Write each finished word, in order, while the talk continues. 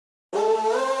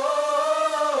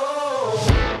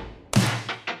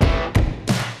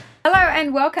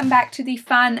and welcome back to the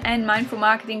Fun and Mindful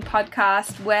Marketing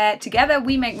Podcast, where together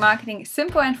we make marketing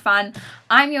simple and fun.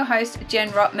 I'm your host,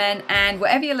 Jen Rotman, and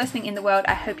wherever you're listening in the world,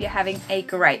 I hope you're having a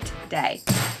great day.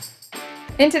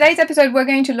 In today's episode, we're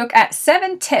going to look at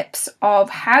 7 tips of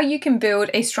how you can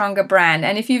build a stronger brand.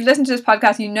 And if you've listened to this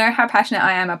podcast, you know how passionate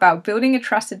I am about building a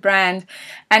trusted brand.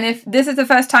 And if this is the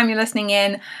first time you're listening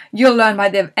in, you'll learn by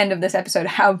the end of this episode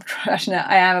how passionate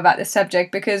I am about this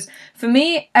subject. Because for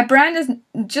me, a brand is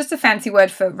just a fancy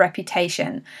word for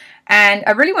reputation. And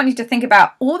I really want you to think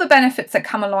about all the benefits that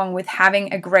come along with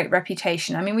having a great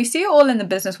reputation. I mean, we see it all in the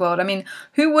business world. I mean,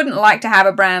 who wouldn't like to have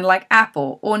a brand like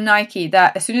Apple or Nike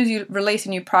that as soon as you release a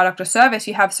new product or service,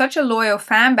 you have such a loyal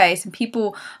fan base and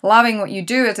people loving what you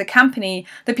do as a company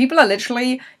that people are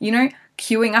literally,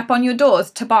 queuing up on your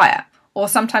doors to buy it. Or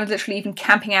sometimes literally even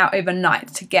camping out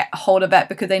overnight to get a hold of it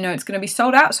because they know it's going to be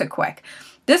sold out so quick.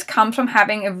 This comes from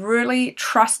having a really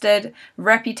trusted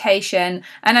reputation.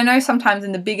 And I know sometimes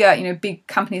in the bigger, big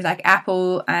companies like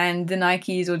Apple and the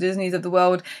Nikes or Disneys of the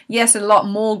world, yes, a lot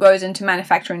more goes into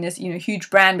manufacturing this,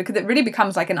 huge brand because it really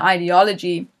becomes like an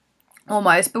ideology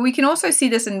almost. But we can also see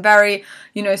this in very,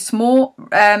 small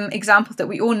examples that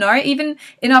we all know, even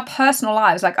in our personal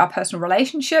lives, like our personal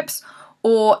relationships.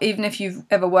 Or even if you've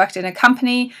ever worked in a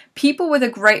company, people with a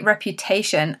great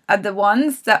reputation are the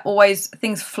ones that always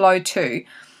things flow to.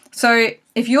 So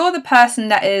if you're the person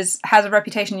that has a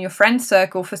reputation in your friend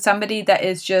circle for somebody that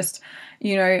is just,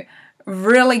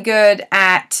 really good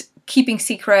at keeping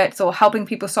secrets or helping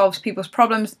people solve people's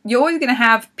problems, you're always going to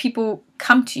have people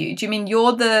come to you. Do you mean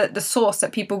you're the source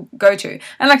that people go to?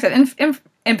 And like I said,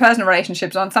 in personal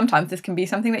relationships, sometimes this can be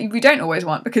something that we don't always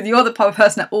want because you're the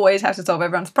person that always has to solve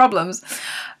everyone's problems.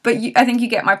 But I think you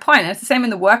get my point. And it's the same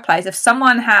in the workplace. If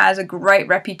someone has a great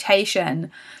reputation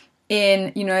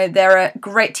in, they're a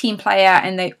great team player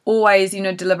and they always,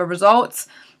 deliver results,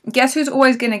 guess who's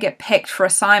always going to get picked for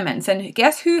assignments? And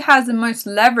guess who has the most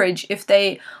leverage if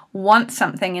they want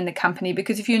something in the company?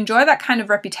 Because if you enjoy that kind of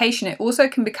reputation, it also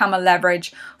can become a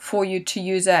leverage for you to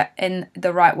use it in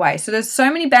the right way. So there's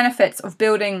so many benefits of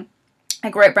building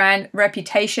a great brand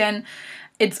reputation.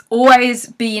 It's always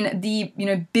been the,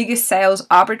 biggest sales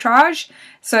arbitrage.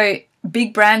 So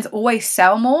big brands always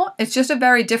sell more. It's just a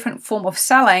very different form of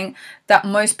selling that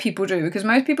most people do, because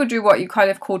most people do what you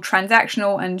kind of call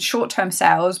transactional and short-term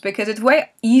sales, because it's way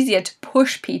easier to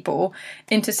push people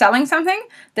into selling something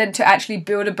than to actually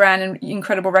build a brand and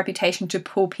incredible reputation to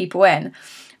pull people in.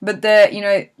 But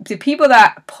the people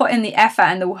that put in the effort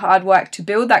and the hard work to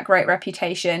build that great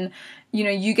reputation,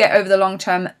 you get over the long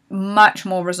term much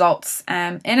more results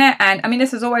in it. And I mean,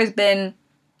 this has always been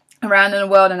around in the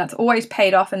world and that's always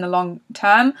paid off in the long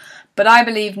term. But I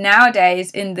believe nowadays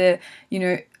in the,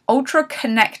 ultra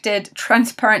connected,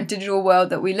 transparent digital world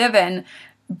that we live in,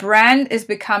 brand is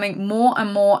becoming more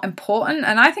and more important.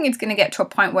 And I think it's going to get to a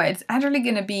point where it's actually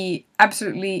going to be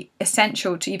absolutely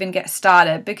essential to even get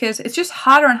started because it's just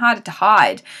harder and harder to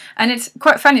hide. And it's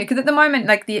quite funny because at the moment,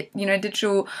 like the,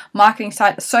 digital marketing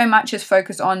site, so much is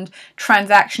focused on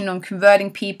transaction, on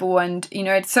converting people. And,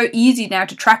 it's so easy now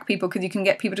to track people because you can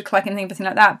get people to click and everything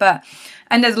like that.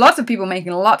 And there's lots of people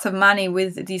making lots of money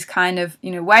with these kind of,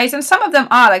 ways. And some of them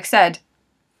are, like I said,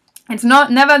 it's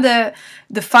never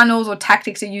the funnels or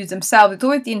tactics they use themselves. It's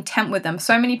always the intent with them.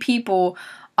 So many people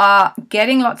are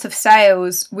getting lots of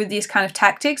sales with these kind of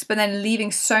tactics, but then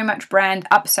leaving so much brand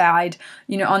upside,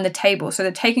 on the table. So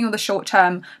they're taking all the short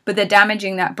term, but they're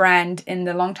damaging that brand in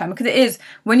the long term. Because it is,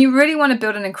 when you really want to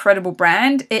build an incredible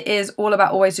brand, it is all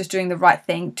about always just doing the right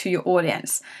thing to your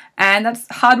audience. And that's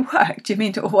hard work. Do you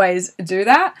mean to always do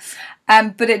that?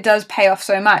 But it does pay off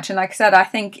so much. And like I said, I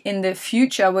think in the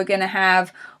future, we're going to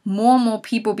have more and more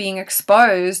people being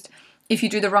exposed if you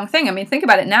do the wrong thing. I mean, think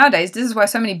about it nowadays. This is why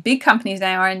so many big companies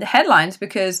now are in the headlines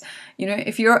because,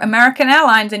 if you're American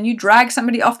Airlines and you drag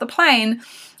somebody off the plane,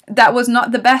 that was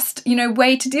not the best,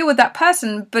 way to deal with that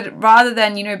person. But rather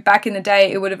than, back in the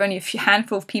day, it would have only a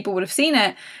handful of people would have seen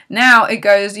it. Now it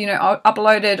goes,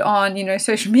 uploaded on,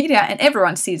 social media and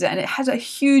everyone sees it. And it has a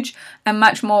huge and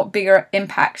much more bigger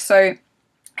impact. So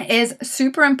it is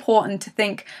super important to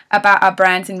think about our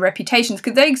brands and reputations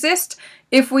because they exist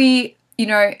if we,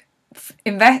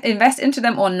 invest into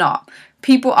them or not.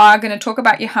 People are going to talk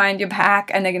about you behind your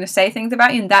back and they're going to say things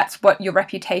about you, and that's what your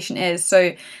reputation is.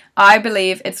 So I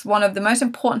believe it's one of the most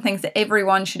important things that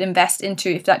everyone should invest into,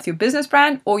 if that's your business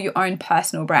brand or your own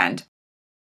personal brand.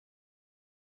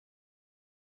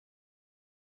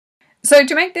 So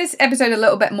to make this episode a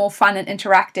little bit more fun and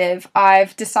interactive,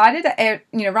 I've decided that,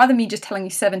 rather than me just telling you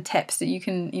 7 tips that you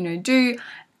can, do,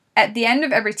 at the end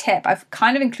of every tip, I've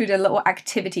kind of included a little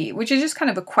activity, which is just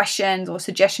kind of a questions or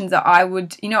suggestions that I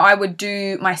would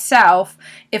do myself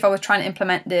if I was trying to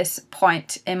implement this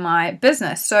point in my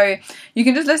business. So you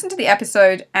can just listen to the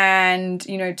episode and,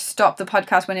 stop the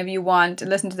podcast whenever you want,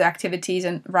 listen to the activities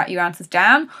and write your answers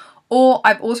down. Or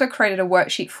I've also created a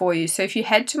worksheet for you. So if you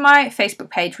head to my Facebook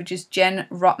page, which is Jen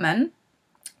Rotman,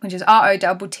 which is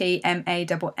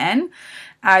ROTTMANN.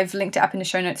 I've linked it up in the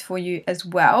show notes for you as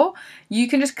well. You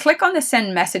can just click on the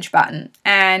send message button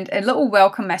and a little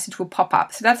welcome message will pop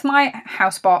up. So that's my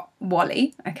house bot,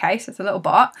 Wally. Okay, so it's a little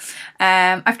bot.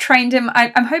 I've trained him.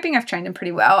 I'm hoping I've trained him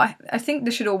pretty well. I think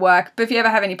this should all work. But if you ever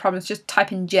have any problems, just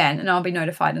type in Jen and I'll be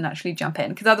notified and actually jump in.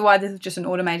 Because otherwise, this is just an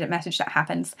automated message that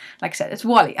happens. Like I said, it's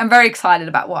Wally. I'm very excited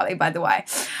about Wally, by the way.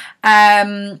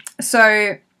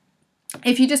 So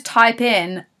if you just type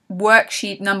in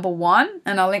worksheet number 1,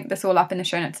 and I'll link this all up in the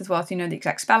show notes as well so you know the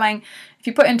exact spelling. If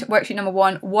you put into worksheet number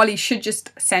 1, Wally should just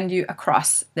send you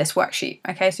across this worksheet.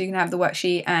 Okay, so you can have the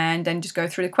worksheet and then just go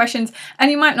through the questions.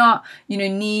 And you might not,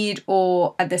 need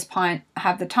or at this point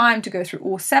have the time to go through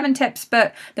all 7 tips,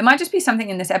 but there might just be something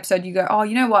in this episode you go, oh,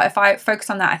 you know what, if I focus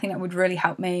on that, I think that would really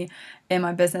help me in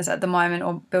my business at the moment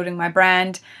or building my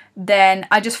brand. Then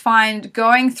I just find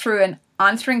going through and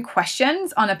answering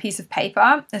questions on a piece of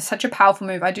paper is such a powerful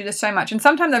move. I do this so much. And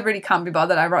sometimes I really can't be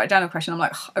bothered. I write down a question. I'm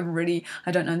like,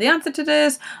 I don't know the answer to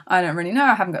this. I don't really know.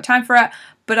 I haven't got time for it.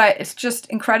 But it's just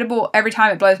incredible. Every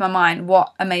time it blows my mind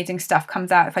what amazing stuff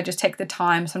comes out if I just take the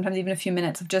time, sometimes even a few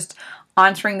minutes of just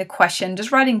answering the question,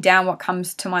 just writing down what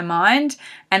comes to my mind,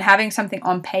 and having something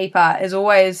on paper is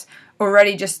always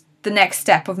already just the next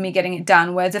step of me getting it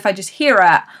done. Whereas if I just hear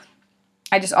it,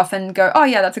 I just often go, oh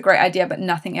yeah, that's a great idea, but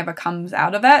nothing ever comes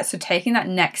out of it. So taking that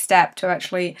next step to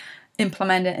actually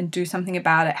implement it and do something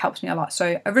about it helps me a lot.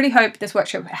 So I really hope this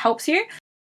workshop helps you.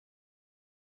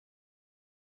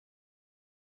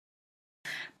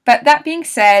 But that being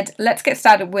said, let's get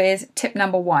started with tip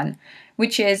number 1,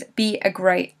 which is be a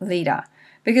great leader.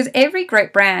 Because every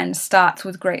great brand starts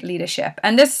with great leadership.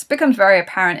 And this becomes very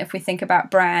apparent if we think about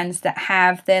brands that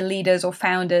have their leaders or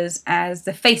founders as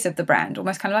the face of the brand,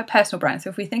 almost kind of like personal brands.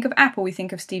 So if we think of Apple, we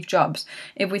think of Steve Jobs.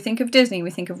 If we think of Disney, we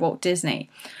think of Walt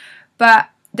Disney. But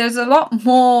there's a lot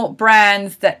more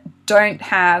brands that don't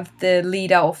have the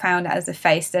leader or founder as the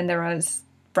face than there is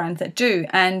brands that do.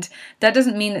 And that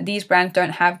doesn't mean that these brands don't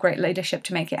have great leadership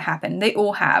to make it happen. They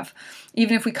all have.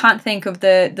 Even if we can't think of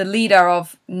the leader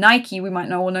of Nike, we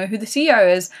might all know who the CEO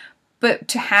is. But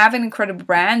to have an incredible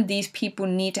brand, these people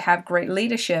need to have great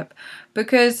leadership.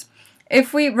 Because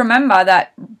if we remember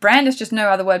that brand is just no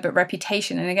other word but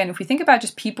reputation. And again, if we think about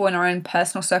just people in our own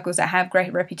personal circles that have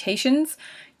great reputations,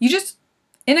 you just,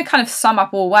 in a kind of sum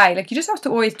up all way, like you just have to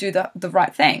always do the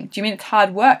right thing. Do you mean it's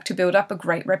hard work to build up a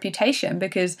great reputation?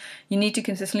 Because you need to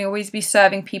consistently always be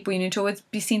serving people. You need to always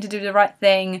be seen to do the right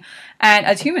thing. And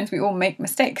as humans, we all make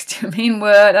mistakes. Do you mean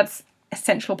that's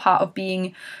essential part of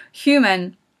being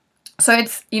human? So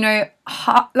it's,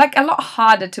 like a lot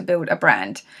harder to build a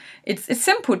brand. It's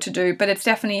simple to do, but it's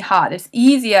definitely hard. It's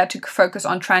easier to focus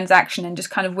on transaction and just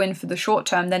kind of win for the short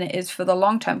term than it is for the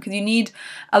long term, because you need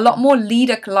a lot more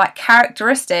leader-like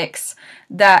characteristics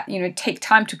that, take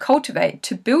time to cultivate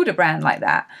to build a brand like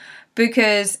that.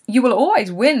 Because you will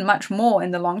always win much more in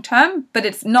the long term, but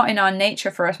it's not in our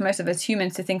nature for us, most of us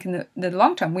humans, to think in the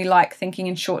long term. We like thinking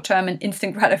in short term and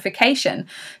instant gratification.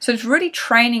 So it's really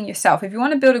training yourself. If you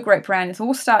want to build a great brand, it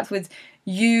all starts with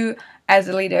you as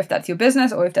a leader, if that's your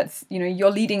business, or if that's,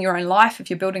 you're leading your own life, if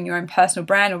you're building your own personal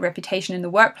brand or reputation in the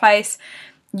workplace.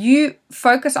 You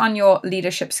focus on your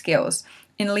leadership skills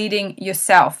in leading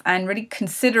yourself and really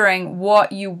considering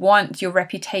what you want your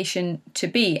reputation to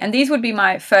be. And these would be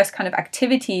my first kind of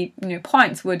activity,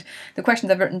 points. The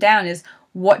questions I've written down is,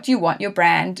 what do you want your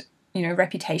brand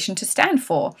reputation to stand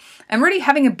for? And really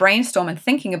having a brainstorm and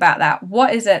thinking about that.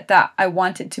 What is it that I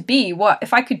want it to be? What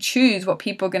if I could choose what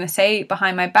people are going to say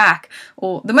behind my back?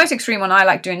 Or the most extreme one I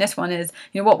like doing this one is,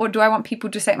 what do I want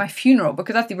people to say at my funeral?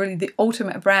 Because that's really the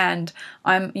ultimate brand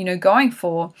I'm, going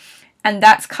for. And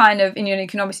that's kind of, you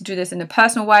can obviously do this in a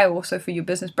personal way, or also for your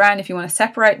business brand if you want to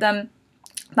separate them.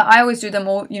 But I always do them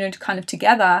all, kind of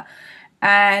together.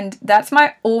 And that's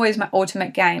always my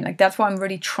ultimate game. Like that's what I'm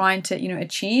really trying to,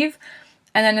 achieve.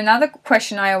 And then another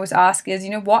question I always ask is,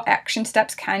 what action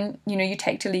steps can, you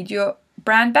take to lead your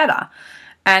brand better?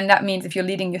 And that means if you're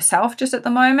leading yourself just at the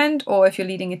moment, or if you're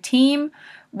leading a team,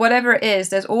 whatever it is,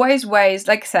 there's always ways.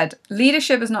 Like I said,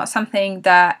 leadership is not something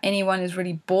that anyone is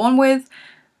really born with.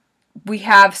 We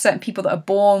have certain people that are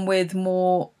born with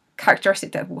more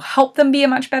characteristics that will help them be a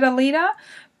much better leader.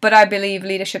 But I believe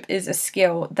leadership is a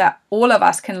skill that all of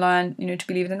us can learn, to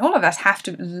be leaders, and all of us have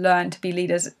to learn to be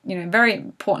leaders, very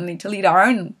importantly, to lead our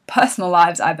own personal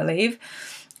lives, I believe.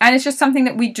 And it's just something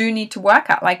that we do need to work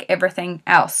at, like everything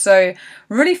else. So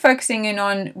really focusing in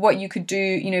on what you could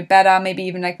do, better, maybe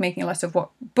even like making a list of what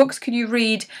books could you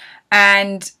read.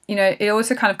 And, it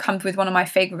also kind of comes with one of my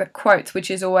favorite quotes, which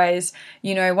is always,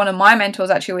 one of my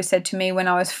mentors actually always said to me when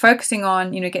I was focusing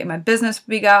on, getting my business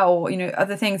bigger or,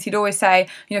 other things, he'd always say,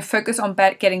 focus on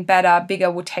getting better,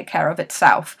 bigger will take care of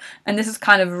itself. And this is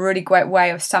kind of a really great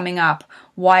way of summing up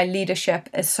why leadership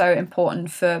is so important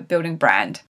for building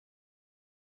brand.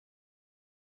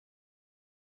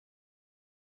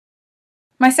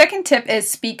 My second tip is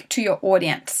speak to your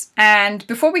audience. And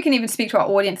before we can even speak to our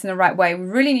audience in the right way, we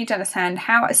really need to understand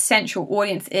how essential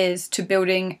audience is to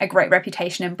building a great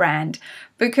reputation and brand.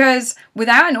 Because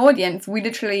without an audience, we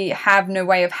literally have no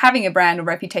way of having a brand or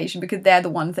reputation because they're the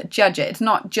ones that judge it. It's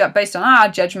not based on our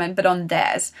judgment, but on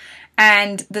theirs.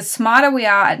 And the smarter we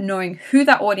are at knowing who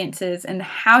that audience is and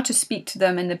how to speak to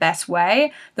them in the best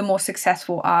way, the more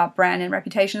successful our brand and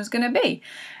reputation is going to be.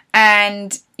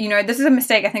 And, this is a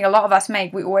mistake I think a lot of us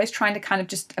make. We're always trying to kind of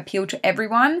just appeal to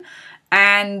everyone.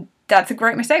 And that's a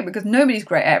great mistake because nobody's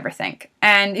great at everything.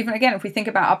 And even again, if we think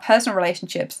about our personal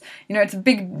relationships, it's a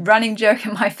big running joke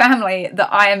in my family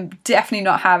that I am definitely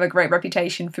not have a great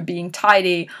reputation for being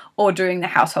tidy or doing the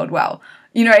household well.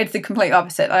 It's the complete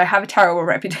opposite. I have a terrible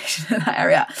reputation in that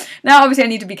area. Now, obviously, I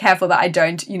need to be careful that I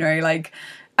don't,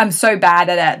 I'm so bad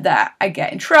at it that I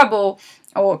get in trouble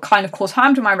or kind of cause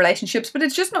harm to my relationships, but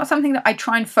it's just not something that I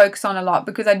try and focus on a lot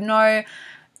because I know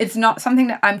it's not something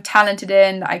that I'm talented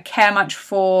in, that I care much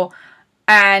for,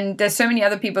 and there's so many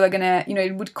other people that are going to,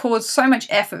 it would cause so much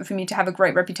effort for me to have a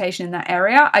great reputation in that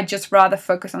area. I'd just rather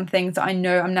focus on things that I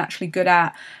know I'm naturally good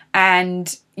at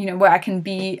and, where I can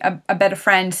be a better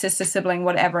friend, sister, sibling,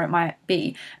 whatever it might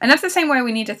be. And that's the same way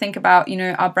we need to think about,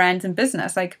 our brands and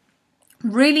business. Like,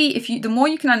 really, the more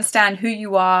you can understand who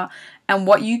you are and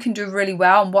what you can do really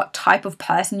well and what type of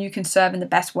person you can serve in the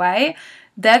best way,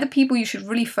 they're the people you should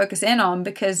really focus in on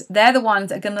because they're the ones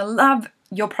that are going to love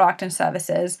your product and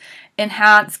services,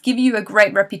 enhance, give you a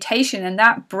great reputation, and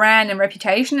that brand and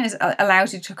reputation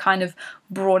allows you to kind of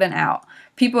broaden out.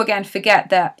 People again forget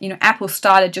that, Apple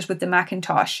started just with the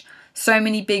Macintosh. So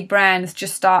many big brands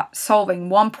just start solving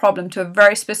one problem to a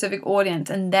very specific audience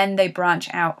and then they branch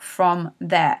out from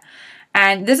there.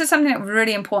 And this is something that's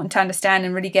really important to understand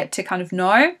and really get to kind of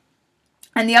know.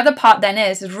 And the other part then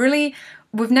is really,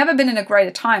 we've never been in a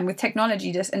greater time with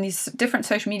technology and these different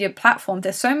social media platforms.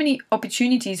 There's so many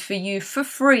opportunities for you for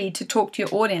free to talk to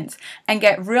your audience and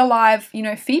get real live,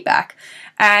 feedback.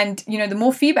 And, the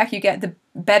more feedback you get, the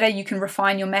better you can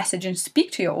refine your message and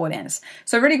speak to your audience.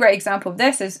 So a really great example of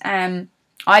this is,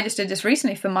 I just did this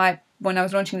recently when I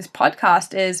was launching this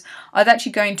podcast, is I was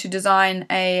actually going to design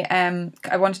I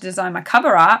wanted to design my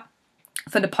cover art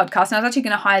for the podcast, and I was actually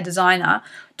going to hire a designer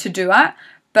to do it.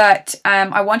 But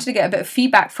I wanted to get a bit of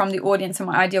feedback from the audience and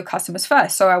my ideal customers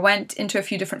first. So I went into a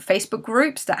few different Facebook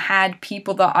groups that had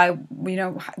people that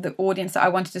the audience that I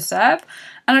wanted to serve.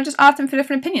 And I just asked them for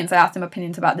different opinions. I asked them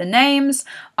opinions about the names.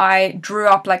 I drew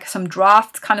up like some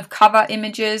draft kind of cover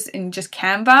images in just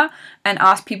Canva and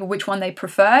asked people which one they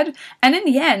preferred. And in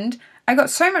the end, I got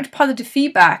so much positive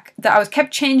feedback that I was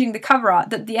kept changing the cover art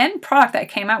that the end product that I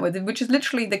came out with, which is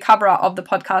literally the cover art of the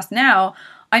podcast now,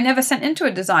 I never sent into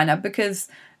a designer because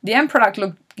the end product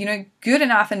looked, good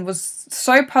enough and was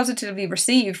so positively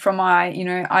received from my,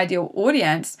 ideal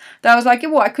audience that I was like,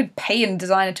 I could pay a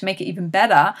designer to make it even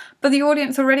better, but the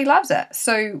audience already loves it.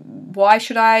 So why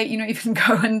should I, even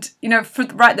go and, for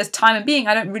this time and being,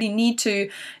 I don't really need to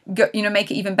go,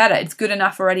 make it even better. It's good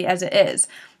enough already as it is.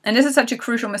 And this is such a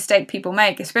crucial mistake people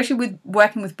make, especially with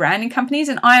working with branding companies.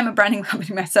 And I am a branding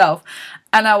company myself.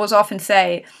 And I will often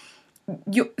say,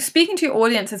 speaking to your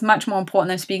audience is much more important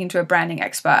than speaking to a branding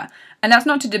expert. And that's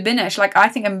not to diminish. I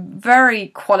think I'm very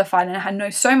qualified and I know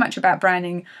so much about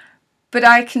branding, but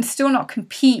I can still not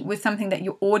compete with something that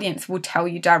your audience will tell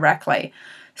you directly.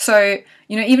 So,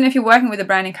 even if you're working with a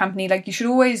branding company, you should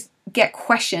always get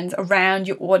questions around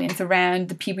your audience, around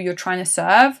the people you're trying to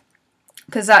serve,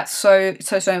 because that's so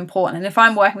important. And if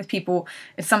I'm working with people,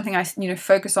 it's something I,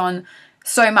 focus on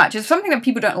so much. It's something that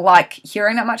people don't like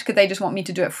hearing that much because they just want me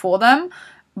to do it for them.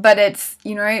 But it's,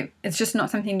 it's just not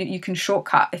something that you can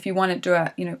shortcut if you want to do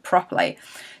it, properly.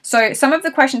 So some of the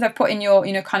questions I've put in your,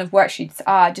 kind of worksheets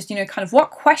are just, kind of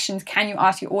what questions can you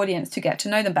ask your audience to get to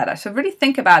know them better? So really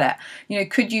think about it.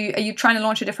 Are you trying to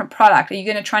launch a different product? Are you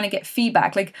going to try to get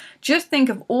feedback? Just think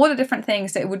of all the different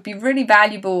things that would be really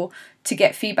valuable to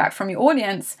get feedback from your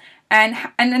audience. and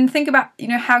then think about,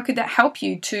 how could that help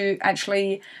you to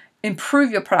actually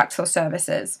improve your products or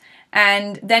services.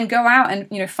 And then go out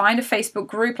and, find a Facebook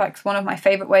group, like one of my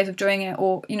favorite ways of doing it,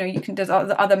 or, there's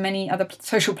many other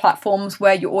social platforms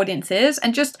where your audience is,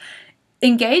 and just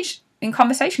engage in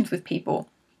conversations with people.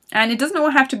 And it doesn't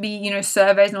all have to be,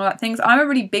 surveys and all that things. I'm a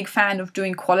really big fan of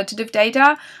doing qualitative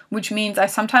data, which means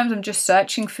sometimes I'm just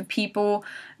searching for people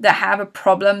that have a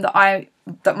problem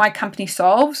that my company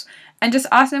solves, and just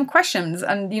asking them questions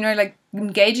and,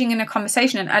 engaging in a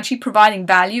conversation and actually providing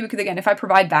value. Because again, if I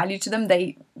provide value to them,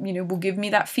 they, will give me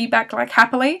that feedback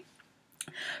happily.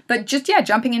 But just,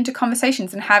 jumping into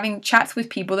conversations and having chats with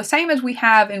people, the same as we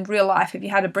have in real life. If you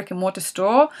had a brick and mortar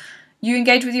store, you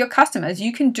engage with your customers.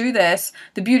 You can do this.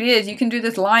 The beauty is you can do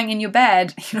this lying in your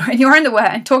bed, in your underwear,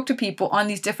 and talk to people on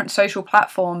these different social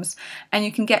platforms, and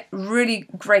you can get really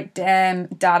great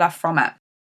data from it.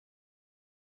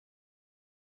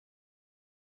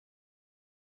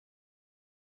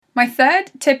 My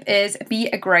third tip is be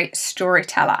a great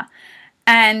storyteller.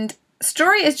 And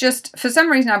story is just, for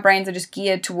some reason, our brains are just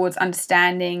geared towards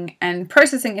understanding and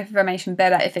processing information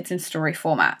better if it's in story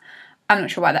format. I'm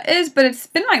not sure why that is, but it's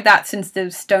been like that since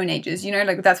the Stone Ages.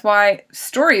 That's why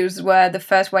stories were the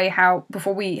first way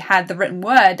before we had the written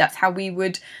word, that's how we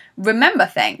would remember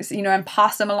things, and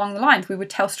pass them along the lines. We would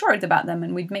tell stories about them,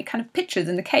 and we'd make kind of pictures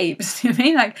in the caves.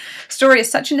 Story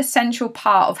is such an essential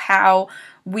part of how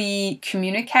we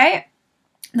communicate.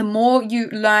 The more you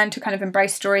learn to kind of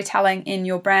embrace storytelling in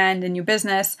your brand and your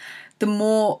business, the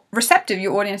more receptive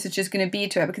your audience is just going to be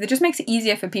to it, because it just makes it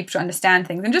easier for people to understand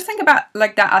things. And just think about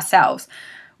that ourselves.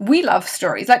 We love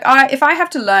stories. If I have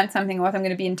to learn something, or if I'm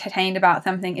going to be entertained about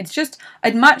something,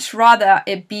 I'd much rather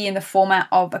it be in the format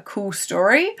of a cool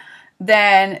story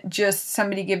than just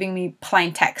somebody giving me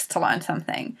plain text to learn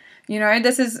something.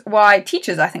 This is why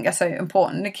teachers, I think, are so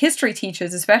important. History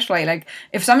teachers especially.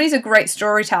 If somebody's a great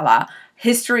storyteller,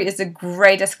 history is the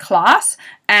greatest class,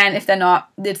 and if they're not,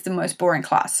 it's the most boring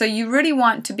class. So you really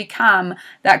want to become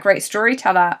that great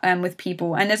storyteller with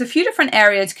people. And there's a few different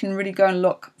areas you can really go and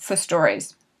look for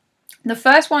stories. The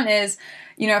first one is,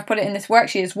 I've put it in this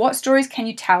worksheet, is what stories can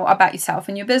you tell about yourself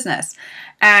and your business?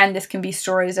 And this can be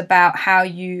stories about how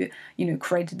you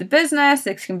created the business.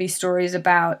 This can be stories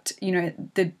about,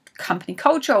 the company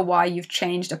culture, or why you've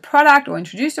changed a product or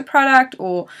introduced a product,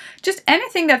 or just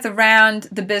anything that's around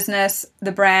the business,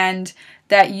 the brand,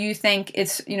 that you think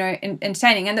is,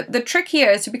 entertaining. And the trick here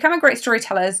is to become a great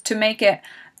storyteller, is to make it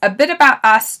a bit about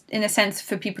us in a sense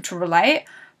for people to relate,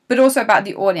 but also about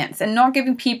the audience, and not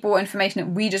giving people information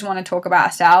that we just want to talk about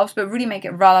ourselves, but really make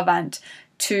it relevant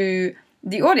to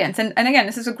the audience. And again,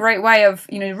 this is a great way of,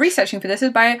 researching for this,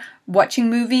 is by watching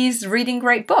movies, reading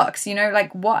great books.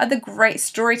 What are the great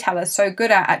storytellers so good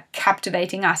at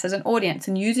captivating us as an audience,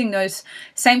 and using those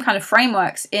same kind of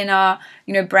frameworks in our,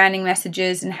 branding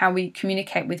messages and how we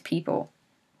communicate with people.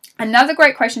 Another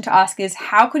great question to ask is,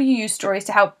 how could you use stories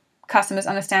to help customers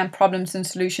understand problems and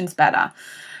solutions better?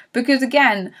 Because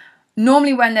again,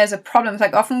 normally when there's a problem,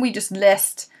 often we just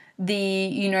list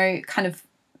the, kind of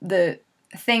the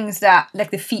things that,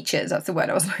 the features, that's the word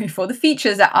I was looking for, the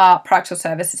features that our products or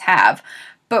services have.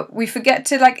 But we forget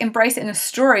to embrace it in a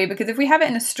story, because if we have it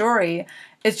in a story,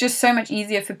 it's just so much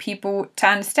easier for people to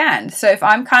understand. So if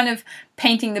I'm kind of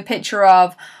painting the picture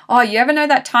of, you ever know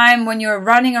that time when you're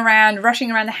rushing around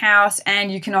the house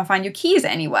and you cannot find your keys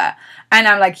anywhere? And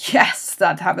I'm like, yes,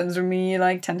 that happens with me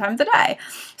 10 times a day.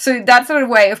 So that's sort of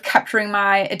way of capturing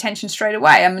my attention straight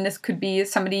away. I mean, this could be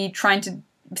somebody trying to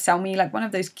sell me one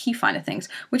of those key finder things,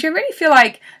 which I really feel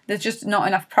like there's just not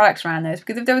enough products around those,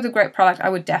 because if there was a great product, I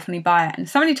would definitely buy it. And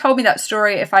somebody told me that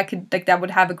story, if I could, that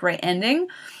would have a great ending,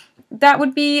 that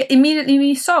would be immediately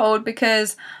me sold,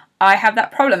 because I have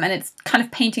that problem, and it's kind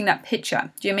of painting that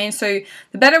picture. Do you know what I mean? So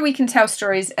the better we can tell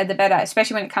stories, the better,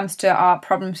 especially when it comes to our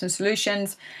problems and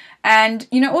solutions. And,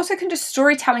 also can just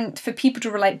storytelling for people to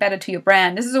relate better to your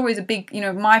brand. This is always a big,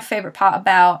 my favorite part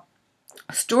about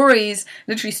stories,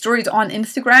 literally stories on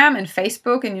Instagram and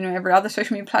Facebook and, every other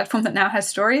social media platform that now has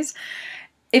stories.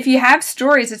 If you have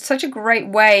stories, it's such a great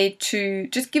way to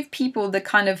just give people the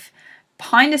kind of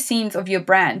behind the scenes of your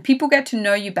brand. People get to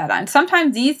know you better. And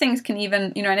sometimes these things can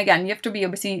even, and again, you have to be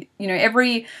obviously,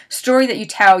 every story that you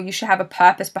tell, you should have a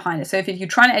purpose behind it. So if you're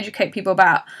trying to educate people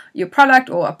about your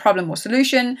product or a problem or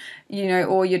solution,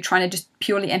 or you're trying to just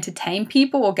purely entertain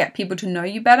people or get people to know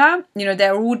you better,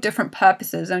 they're all different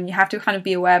purposes, and you have to kind of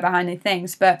be aware behind the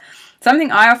things. But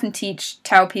something I often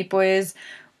tell people is,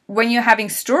 when you're having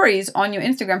stories on your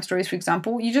Instagram stories, for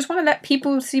example, you just want to let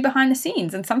people see behind the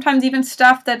scenes, and sometimes even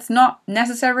stuff that's not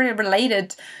necessarily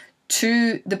related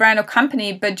to the brand or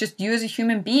company, but just you as a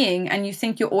human being, and you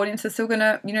think your audience is still going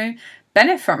to,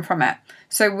 benefit from it.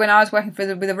 So when I was working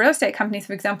with a real estate company,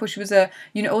 for example, she was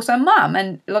also a mum,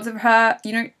 and lots of her,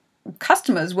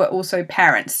 customers were also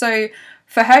parents. So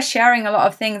for her, sharing a lot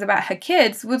of things about her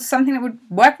kids was something that would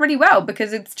work really well,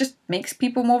 because it just makes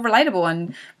people more relatable,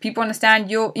 and people understand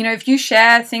if you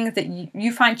share things that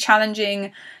you find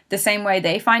challenging the same way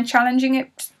they find challenging,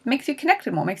 it makes you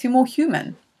connected more, makes you more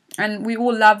human. And we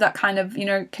all love that kind of,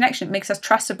 connection. It makes us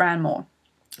trust the brand more.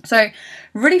 So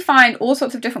really find all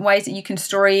sorts of different ways that you can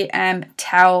story and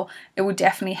tell. It will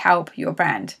definitely help your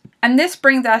brand. And this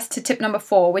brings us to tip number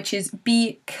 4, which is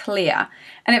be clear.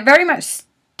 And it very much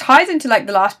ties into like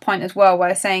the last point as well,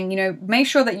 where saying, make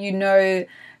sure that you know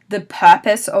the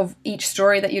purpose of each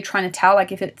story that you're trying to tell.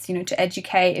 Like if it's, to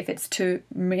educate, if it's to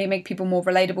make people more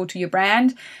relatable to your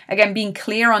brand. Again, being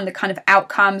clear on the kind of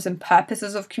outcomes and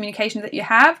purposes of communication that you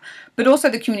have, but also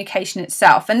the communication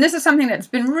itself. And this is something that's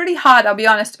been really hard, I'll be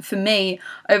honest, for me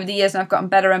over the years, and I've gotten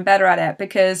better and better at it,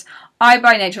 because I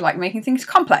by nature like making things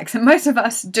complex, and most of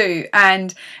us do.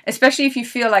 And especially if you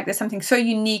feel like there's something so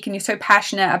unique and you're so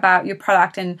passionate about your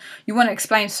product and you want to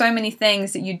explain so many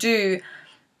things that you do,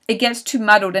 it gets too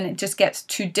muddled and it just gets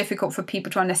too difficult for people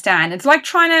to understand. It's like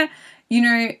trying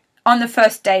to, on the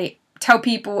first date, tell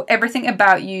people everything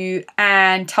about you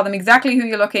and tell them exactly who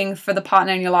you're looking for the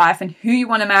partner in your life and who you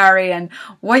want to marry and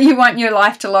what you want your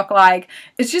life to look like.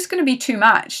 It's just going to be too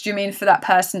much, for that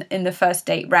person in the first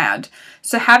date round.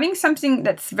 So having something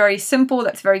that's very simple,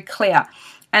 that's very clear.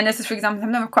 And this is, for example,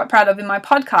 something I'm quite proud of in my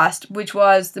podcast, which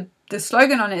was the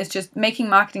slogan on it is just making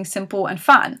marketing simple and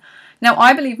fun. Now,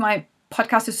 I believe my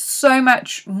podcast is so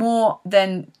much more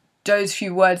than those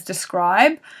few words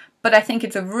describe, but I think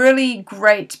it's a really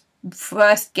great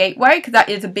first gateway, because that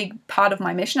is a big part of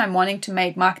my mission. I'm wanting to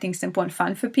make marketing simple and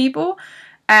fun for people,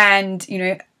 and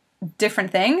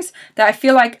different things that I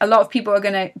feel like a lot of people are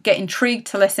going to get intrigued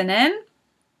to listen in.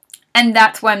 And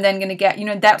that's when I'm then going to get,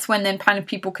 that's when then kind of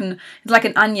people can, it's like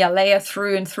an onion, layer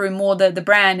through and through more the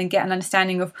brand and get an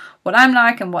understanding of what I'm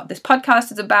like and what this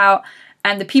podcast is about.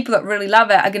 And the people that really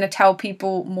love it are going to tell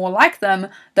people more like them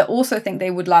that also think they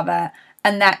would love it.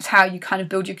 And that's how you kind of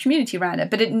build your community around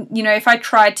it. But, if I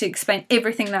tried to explain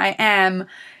everything that I am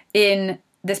in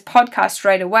this podcast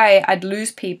straight away, I'd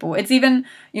lose people. It's even,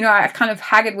 I kind of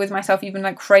haggard with myself, even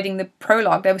like creating the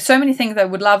prologue. There were so many things I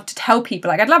would love to tell people.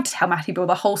 Like I'd love to tell people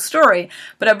the whole story,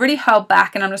 but I've really held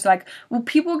back, and I'm just like, well,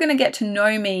 people are going to get to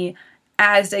know me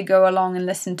as they go along and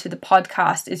listen to the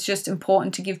podcast. It's just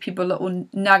important to give people little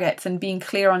nuggets and being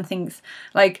clear on things,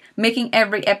 like making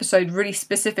every episode really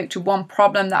specific to one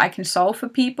problem that I can solve for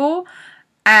people.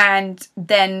 And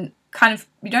then kind of,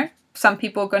 some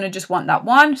people are going to just want that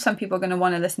one. Some people are going to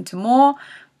want to listen to more.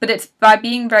 But it's by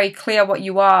being very clear what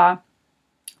you are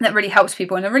that really helps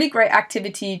people. And a really great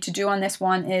activity to do on this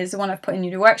one is the one I've put in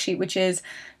your worksheet, which is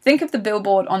think of the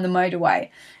billboard on the motorway.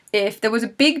 If there was a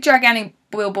big, gigantic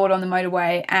billboard on the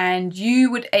motorway and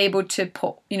you were able to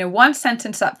put, one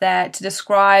sentence up there to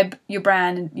describe your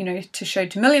brand and, to show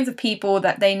to millions of people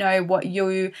that they know what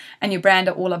you and your brand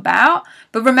are all about.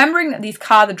 But remembering that these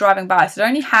cars are driving by, so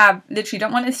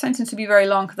don't want this sentence to be very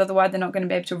long, because otherwise they're not going to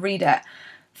be able to read it.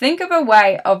 Think of a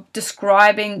way of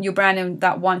describing your brand in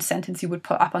that one sentence you would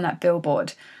put up on that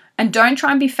billboard. And don't try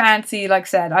and be fancy. Like I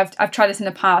said, I've tried this in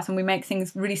the past, and we make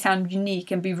things really sound unique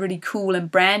and be really cool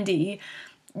and brandy.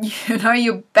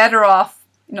 You're better off,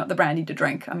 not the brandy to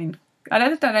drink. I mean, I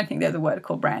don't think there's a word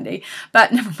called brandy,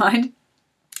 but never mind.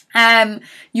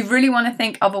 You really want to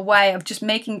think of a way of just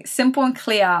making simple and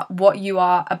clear what you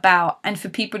are about, and for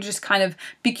people to just kind of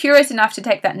be curious enough to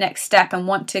take that next step and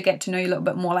want to get to know you a little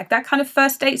bit more, like that kind of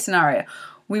first date scenario.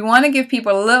 We want to give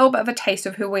people a little bit of a taste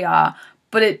of who we are,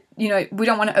 but we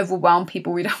don't want to overwhelm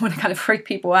people. We don't want to kind of freak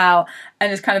people out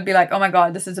and just kind of be like, oh my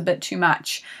God, this is a bit too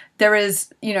much. There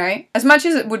is, as much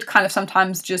as it would kind of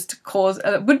sometimes just cause,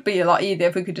 it would be a lot easier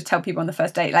if we could just tell people on the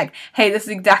first date, like, hey, this is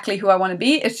exactly who I want to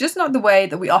be. It's just not the way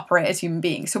that we operate as human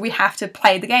beings. So we have to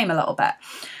play the game a little bit.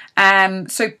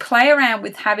 So play around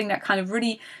with having that kind of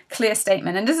really clear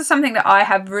statement. And this is something that I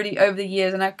have really over the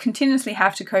years, and I continuously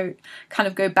have to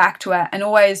go back to it. And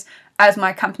always, as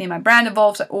my company and my brand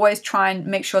evolves, I always try and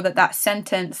make sure that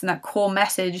sentence and that core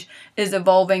message is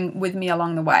evolving with me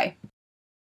along the way.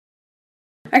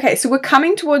 Okay, so we're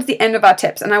coming towards the end of our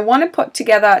tips, and I want to put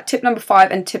together tip number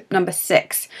 5 and tip number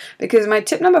 6, because my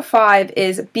tip number 5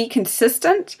 is be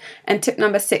consistent and tip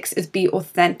number 6 is be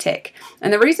authentic.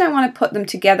 And the reason I want to put them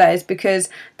together is because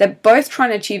they're both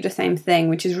trying to achieve the same thing,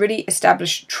 which is really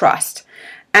establish trust.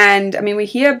 And I mean, we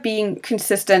hear being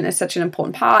consistent is such an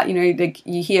important part. Like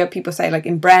you hear people say, like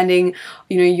in branding,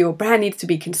 your brand needs to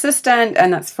be consistent,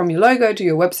 and that's from your logo to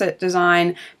your website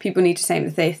design. People need to say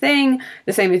the thing.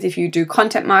 The same as if you do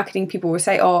content marketing, people will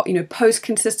say, post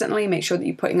consistently, make sure that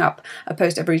you're putting up a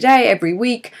post every day, every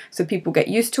week, so people get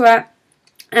used to it.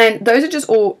 And those are just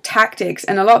all tactics,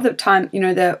 and a lot of the time,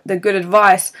 they're good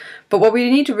advice. But what we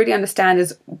need to really understand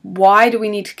is, why do we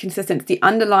need consistency? The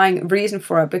underlying reason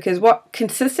for it, because what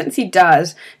consistency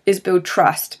does is build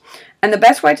trust. And the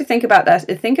best way to think about this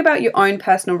is think about your own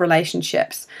personal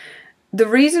relationships. The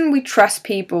reason we trust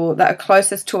people that are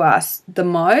closest to us the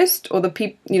most, or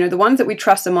the ones that we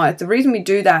trust the most, the reason we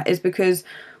do that is because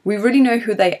we really know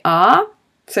who they are.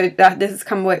 So this is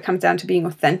where it comes down to being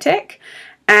authentic.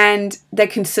 And they're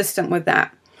consistent with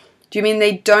that. Do you mean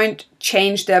they don't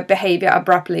change their behavior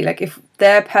abruptly? Like if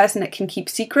they're a person that can keep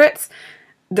secrets,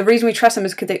 the reason we trust them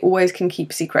is because they always can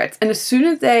keep secrets. And as soon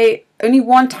as only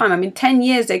one time, 10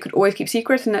 years they could always keep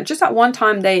secrets, and just that one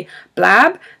time they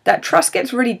blab, that trust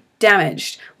gets really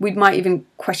damaged. We might even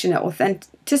question their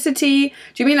authenticity.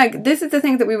 Do you mean like this is the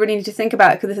thing that we really need to think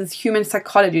about, because this is human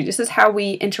psychology. This is how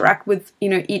we interact with,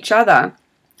 each other.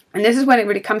 And this is when it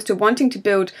really comes to wanting to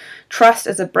build trust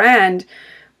as a brand.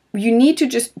 You need to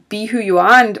just be who you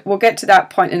are, and we'll get to that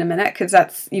point in a minute, because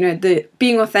that's, the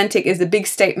being authentic is the big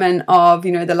statement of,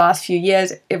 the last few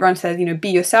years. Everyone says, be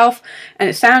yourself, and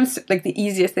it sounds like the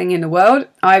easiest thing in the world.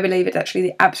 I believe it's actually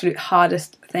the absolute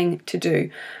hardest thing to do,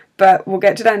 but we'll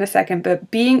get to that in a second. But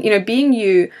being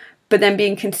you, but then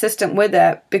being consistent with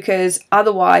it, because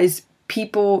otherwise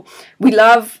we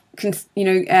love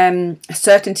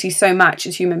certainty so much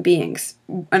as human beings,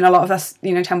 and a lot of us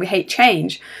we hate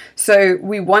change. So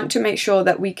we want to make sure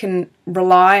that we can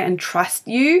rely and trust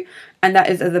you, and that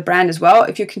is as a brand as well,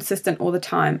 if you're consistent all the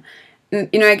time. And,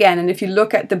 again, and if you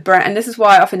look at the brand, and this is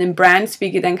why often in brand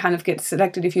speak it then kind of gets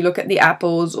selected. If you look at the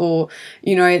Apples or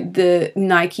the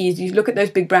Nikes, you look at those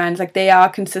big brands, like they are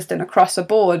consistent across the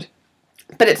board.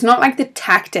 But it's not like the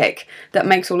tactic that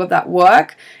makes all of that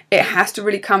work. It has to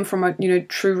really come from a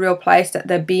true, real place that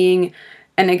they're being.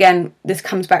 And again, this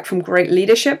comes back from great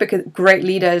leadership, because great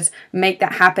leaders make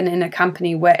that happen in a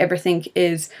company where everything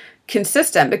is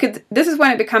consistent. Because this is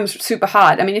when it becomes super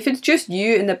hard. If it's just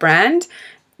you and the brand,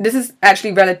 this is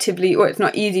actually relatively, or it's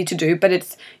not easy to do, but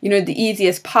it's, the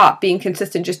easiest part, being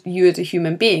consistent, just you as a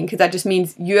human being, because that just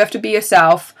means you have to be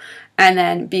yourself and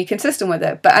then be consistent with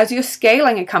it. But as you're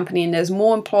scaling a company and there's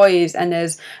more employees and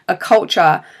there's a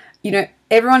culture,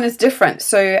 everyone is different.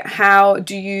 So how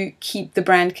do you keep the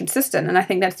brand consistent? And I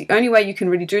think that's the only way you can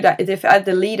really do that, is if as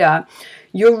the leader,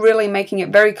 you're really making it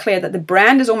very clear that the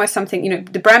brand is almost something,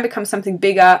 the brand becomes something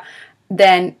bigger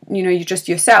than, you're just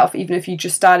yourself, even if you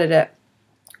just started it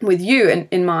with you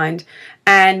in mind.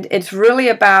 And it's really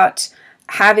about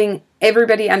having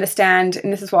everybody understand,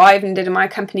 and this is what I even did in my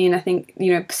company, and I think,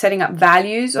 setting up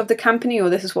values of the company, or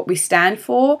this is what we stand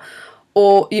for,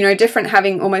 or, different,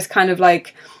 having almost kind of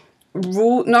like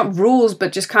not rules,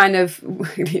 but just kind of,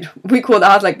 we call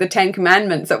ours like the 10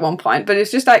 Commandments at one point, but it's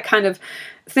just like kind of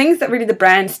things that really the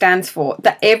brand stands for,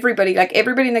 that everybody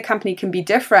in the company can be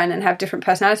different and have different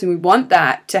personalities, and we want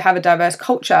that to have a diverse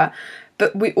culture.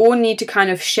 But we all need to kind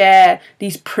of share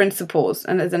these principles,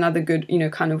 and there's another good,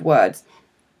 kind of words,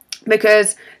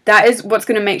 because that is what's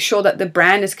going to make sure that the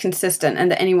brand is consistent,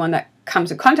 and that anyone that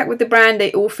comes in contact with the brand,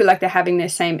 they all feel like they're having their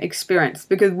same experience,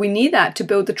 because we need that to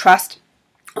build the trust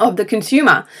of the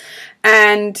consumer.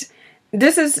 And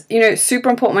this is, super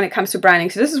important when it comes to branding.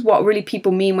 So this is what really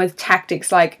people mean with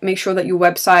tactics, like make sure that your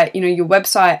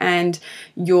website and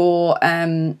your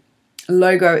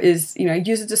logo is,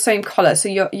 uses the same color. So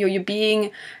you're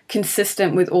being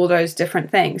consistent with all those different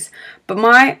things. But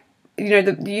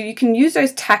you can use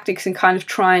those tactics and kind of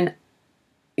try and,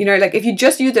 like if you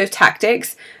just use those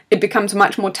tactics, it becomes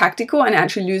much more tactical and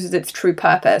actually loses its true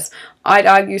purpose. I'd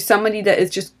argue somebody that is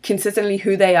just consistently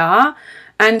who they are.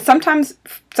 And sometimes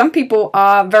some people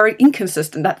are very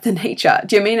inconsistent. That's the nature.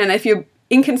 Do you mean? And if you're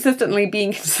inconsistently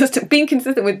being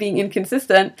consistent with being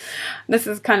inconsistent, this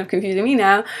is kind of confusing me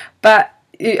now, but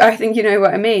I think you know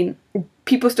what I mean.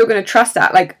 People are still going to trust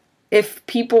that. Like if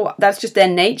people, that's just their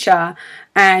nature,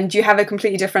 and you have a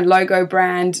completely different logo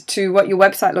brand to what your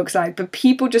website looks like, but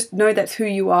people just know that's who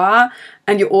you are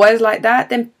and you're always like that,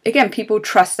 then again, people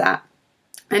trust that.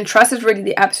 And trust is really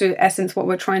the absolute essence, what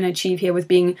we're trying to achieve here with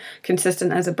being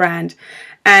consistent as a brand.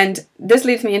 And this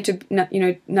leads me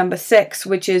into, number 6,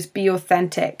 which is be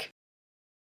authentic.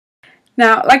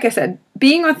 Now, like I said,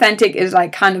 being authentic is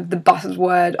like kind of the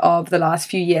buzzword of the last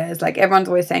few years. Like everyone's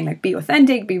always saying like, be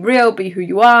authentic, be real, be who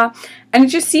you are. And it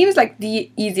just seems like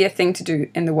the easier thing to do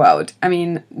in the world. I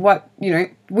mean,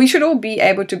 we should all be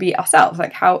able to be ourselves.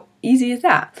 Like how easy is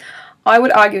that? I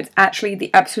would argue it's actually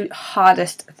the absolute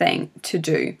hardest thing to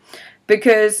do,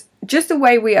 because just the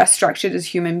way we are structured as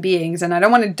human beings, and I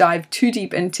don't want to dive too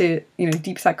deep into,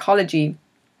 deep psychology,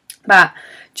 but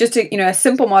just a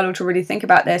simple model to really think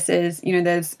about this is,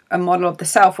 there's a model of the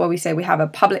self where we say we have a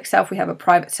public self, we have a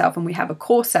private self, and we have a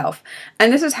core self.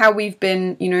 And this is how we've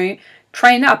been,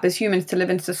 trained up as humans to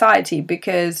live in society,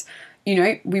 because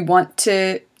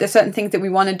there's certain things that we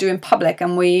want to do in public,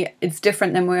 and it's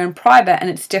different than we're in private, and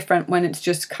it's different when it's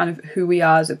just kind of who we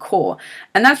are as a core.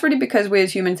 And that's really because we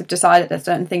as humans have decided that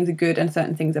certain things are good and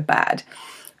certain things are bad.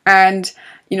 And,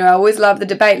 I always love the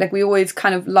debate. Like we always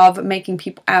kind of love making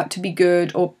people out to be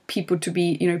good or people to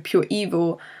be, pure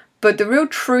evil. But the real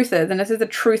truth is, and this is the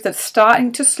truth that's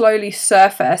starting to slowly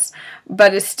surface,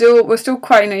 but we're still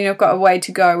quite, got a way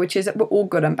to go, which is that we're all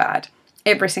good and bad.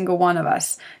 Every single one of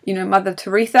us. Mother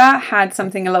Teresa had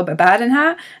something a little bit bad in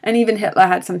her, and even Hitler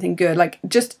had something good. Like,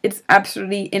 just, it's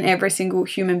absolutely in every single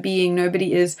human being.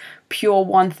 Nobody is pure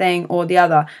one thing or the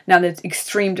other. Now, there's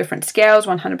extreme different scales,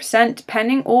 100%,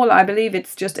 depending. I believe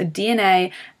it's just a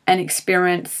DNA and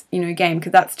experience, game,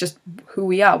 because that's just who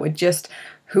we are. We're just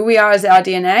who we are as our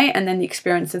DNA, and then the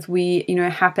experiences we,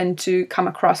 happen to come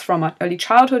across from our early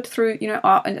childhood through,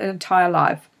 our entire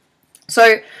life.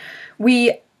 So,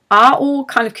 we are all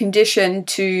kind of conditioned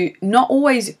to not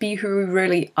always be who we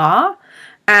really are.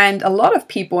 And a lot of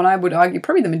people, and I would argue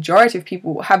probably the majority of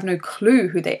people, have no clue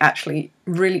who they actually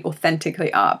really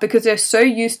authentically are, because they're so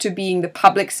used to being the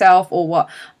public self or what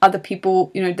other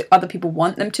people, other people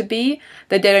want them to be,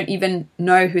 that they don't even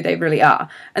know who they really are.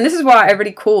 And this is why I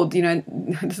really called,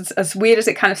 this is as weird as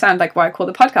it kind of sounds, like why I call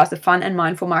the podcast the Fun and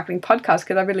Mindful Marketing Podcast,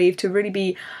 because I believe to really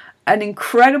be an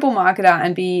incredible marketer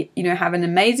and be, have an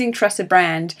amazing trusted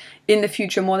brand in the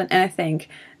future more than anything,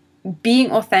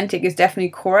 being authentic is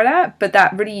definitely core of that, but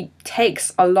that really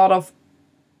takes a lot of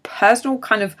personal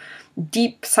kind of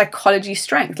deep psychology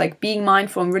strength, like being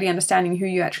mindful and really understanding who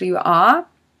you actually are,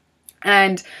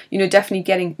 and, definitely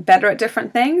getting better at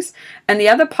different things. And the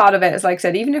other part of it is, like I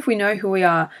said, even if we know who we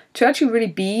are, to actually really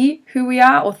be who we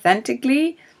are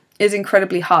authentically is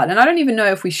incredibly hard. And I don't even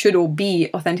know if we should all be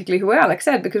authentically who we are, like I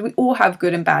said, because we all have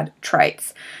good and bad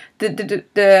traits.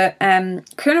 The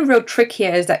kind of real trick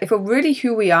here is that if we're really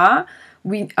who we are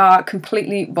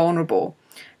completely vulnerable.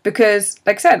 Because,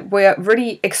 like I said, we're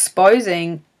really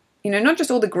exposing, not just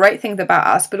all the great things about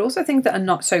us, but also things that are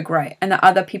not so great and that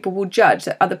other people will judge,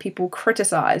 that other people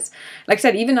criticize. Like I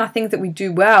said, even our things that we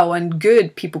do well and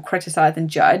good, people criticize and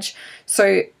judge.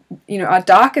 So, our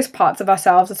darkest parts of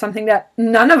ourselves are something that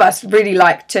none of us really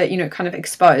like to, kind of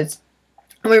expose.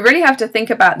 And we really have to think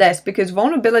about this, because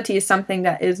vulnerability is something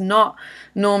that is not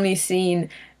normally seen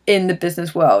in the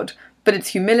business world. But it's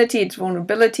humility, it's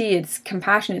vulnerability, it's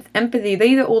compassion, it's empathy.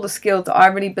 These are all the skills that I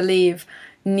really believe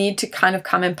need to kind of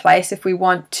come in place if we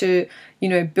want to,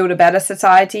 build a better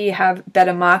society, have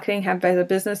better marketing, have better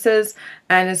businesses,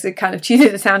 and as it kind of cheesy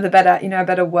as it sounds, a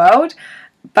better world.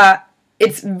 But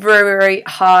it's very, very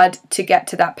hard to get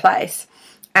to that place.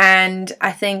 And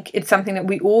I think it's something that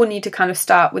we all need to kind of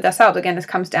start with ourselves. Again, this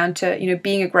comes down to,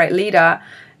 being a great leader,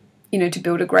 to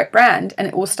build a great brand. And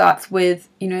it all starts with,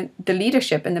 the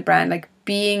leadership in the brand, like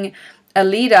being a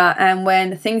leader. And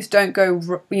when things don't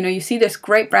go, you see this,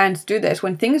 great brands do this,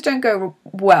 when things don't go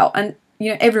well, and,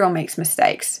 everyone makes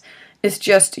mistakes. It's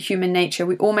just human nature.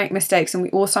 We all make mistakes, and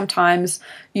we all sometimes,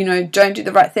 don't do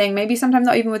the right thing. Maybe sometimes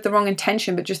not even with the wrong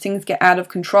intention, but just things get out of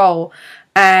control.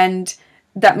 And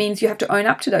that means you have to own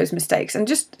up to those mistakes and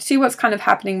just see what's kind of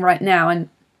happening right now. And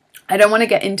I don't want to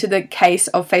get into the case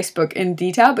of Facebook in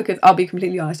detail, because I'll be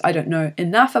completely honest, I don't know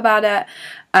enough about it.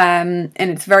 And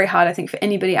it's very hard, I think, for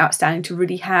anybody outstanding to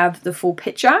really have the full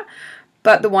picture.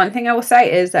 But the one thing I will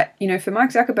say is that, for Mark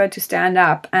Zuckerberg to stand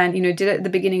up and, did it at the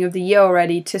beginning of the year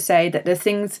already, to say that there's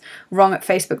things wrong at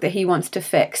Facebook that he wants to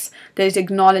fix, there's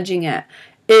acknowledging it,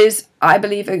 is, I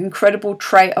believe, an incredible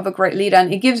trait of a great leader.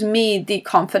 And it gives me the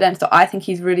confidence that I think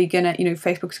he's really going to,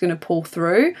 Facebook's going to pull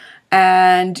through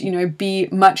and, be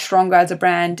much stronger as a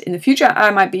brand in the future.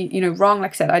 I might be, wrong.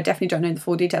 Like I said, I definitely don't know the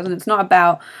full details, and it's not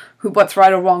about what's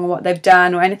right or wrong or what they've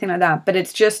done or anything like that. But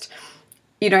it's just,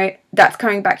 that's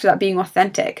coming back to that being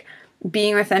authentic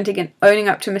and owning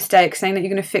up to mistakes, saying that you're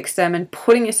going to fix them, and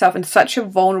putting yourself in such a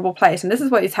vulnerable place. And this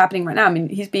is what is happening right now. I mean,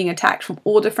 he's being attacked from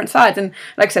all different sides. And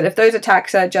like I said, if those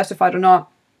attacks are justified or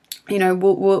not,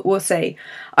 we'll see.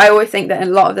 I always think that a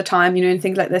lot of the time, when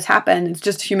things like this happen, it's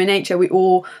just human nature. We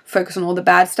all focus on all the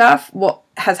bad stuff. What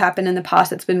has happened in the past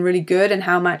that's been really good, and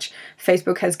how much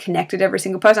Facebook has connected every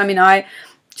single person. I mean, I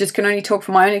just can only talk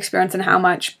from my own experience and how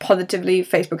much positively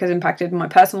Facebook has impacted my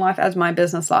personal life as my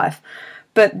business life.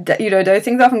 But, those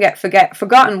things often get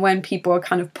forgotten when people are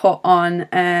kind of put on,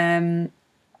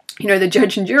 the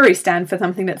judge and jury stand for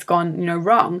something that's gone,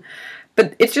 wrong.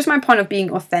 But it's just my point of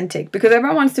being authentic, because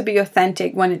everyone wants to be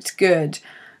authentic when it's good.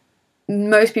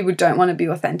 Most people don't want to be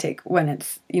authentic when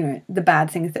it's, the bad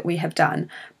things that we have done.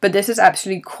 But this is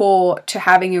absolutely core to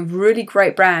having a really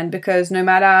great brand, because no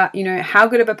matter, how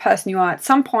good of a person you are, at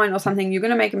some point or something, you're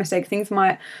going to make a mistake. Things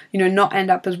might, not end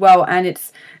up as well. And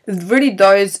it's really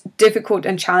those difficult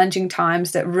and challenging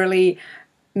times that really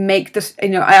make this,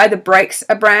 either breaks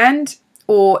a brand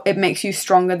or it makes you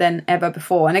stronger than ever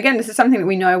before. And again, this is something that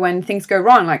we know when things go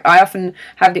wrong. Like, I often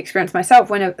have the experience myself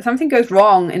when something goes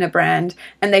wrong in a brand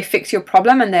and they fix your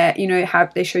problem, and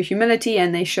they show humility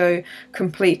and they show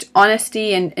complete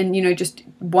honesty and just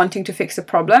wanting to fix the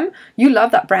problem. You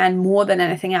love that brand more than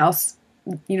anything else,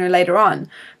 later on.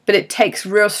 But it takes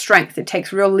real strength. It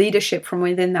takes real leadership from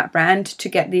within that brand to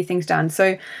get these things done.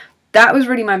 So that was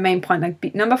really my main point.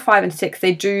 Like, number 5 and 6,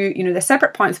 they do, they're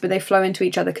separate points, but they flow into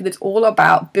each other, because it's all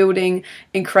about building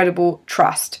incredible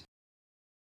trust.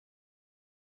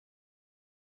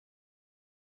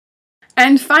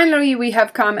 And finally, we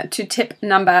have come to tip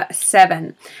number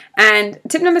 7. And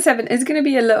tip number 7 is going to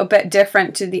be a little bit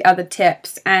different to the other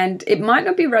tips. And it might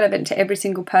not be relevant to every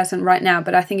single person right now,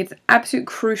 but I think it's an absolute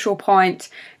crucial point.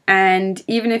 And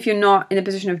even if you're not in a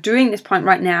position of doing this point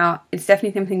right now, it's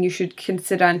definitely something you should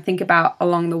consider and think about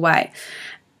along the way.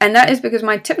 And that is because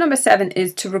my tip number 7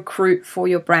 is to recruit for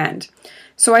your brand.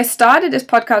 So I started this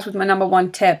podcast with my number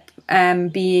 1 tip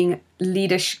being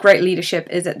great leadership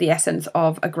is at the essence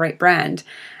of a great brand.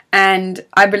 And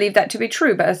I believe that to be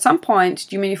true. But at some point,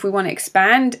 if we want to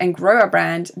expand and grow our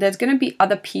brand, there's going to be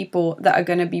other people that are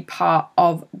going to be part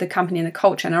of the company and the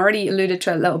culture. And I already alluded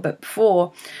to it a little bit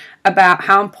before about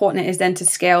how important it is then to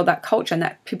scale that culture, and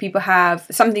that people have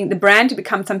something, the brand to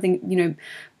become something,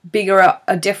 bigger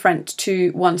or different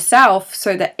to oneself,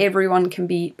 so that everyone can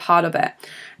be part of it.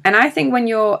 And I think when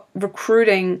you're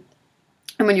recruiting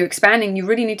and when you're expanding, you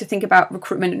really need to think about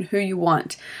recruitment and who you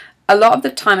want. A lot of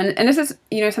the time, and this is,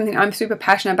 something I'm super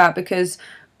passionate about, because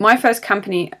my first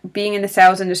company, being in the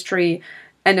sales industry,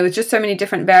 and there was just so many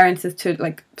different variances to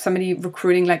like somebody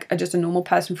recruiting like just a normal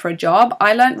person for a job.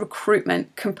 I learned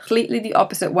recruitment completely the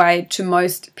opposite way to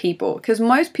most people, because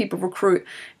most people recruit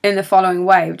in the following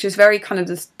way, which is very kind of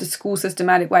the school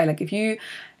systematic way. Like, if you,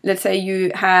 let's say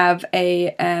you have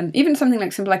a even something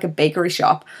like simple like a bakery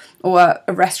shop or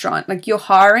a restaurant, like you're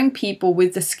hiring people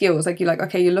with the skills. Like, you're like,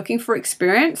 okay, you're looking for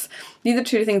experience. These are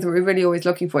two things that we're really always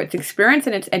looking for. It's experience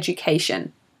and it's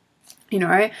education.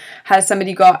 Has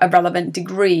somebody got a relevant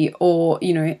degree or,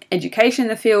 education in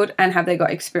the field, and have they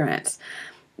got experience?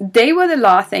 They were the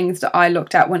last things that I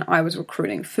looked at when I was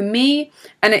recruiting. For me,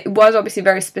 and it was obviously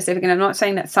very specific, and I'm not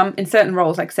saying that in certain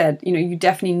roles, like I said, you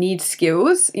definitely need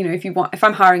skills. If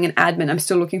I'm hiring an admin, I'm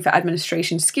still looking for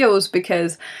administration skills,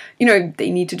 because, they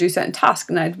need to do certain tasks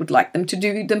and I would like them to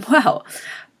do them well.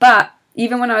 But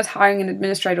even when I was hiring an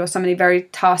administrator or somebody very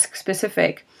task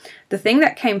specific, the thing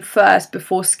that came first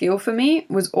before skill for me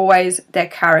was always their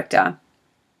character,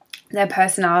 their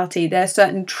personality, their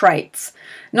certain traits.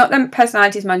 Not their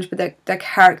personality as much, but their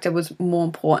character was more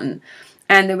important.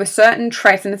 And there were certain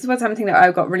traits, and this was something that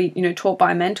I got really, taught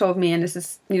by a mentor of me, and this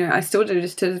is, I still do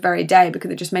this to this very day, because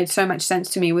it just made so much sense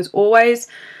to me, was always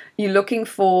you looking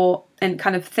for and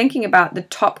kind of thinking about the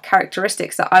top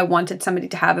characteristics that I wanted somebody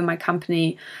to have in my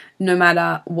company, no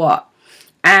matter what.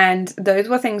 And those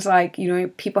were things like,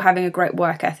 people having a great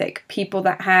work ethic, people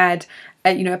that had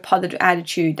a positive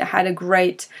attitude, that had a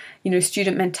great,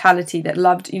 student mentality, that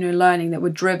loved, learning, that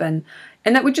were driven,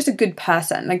 and that were just a good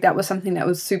person. Like, that was something that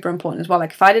was super important as well.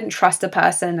 Like, if I didn't trust a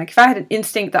person, like if I had an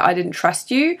instinct that I didn't trust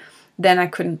you, then I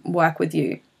couldn't work with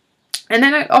you. And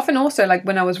then I often also, like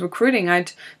when I was recruiting,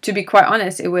 to be quite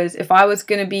honest, it was if I was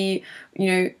going to be,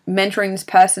 mentoring this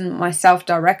person myself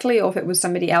directly, or if it was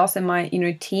somebody else in my,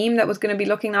 team that was going to be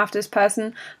looking after this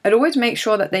person, I'd always make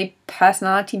sure that they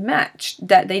personality matched,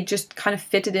 that they just kind of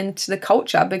fitted into the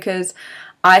culture, because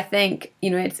I think,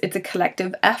 it's a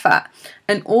collective effort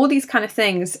and all these kind of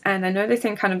things. And I know they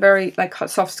seem kind of very like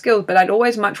soft skills, but I'd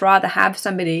always much rather have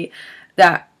somebody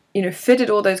that, fitted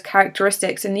all those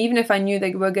characteristics. And even if I knew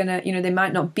they were gonna, they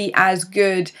might not be as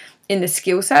good in the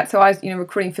skill set. So I was,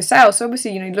 recruiting for sales. So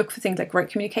obviously, look for things like great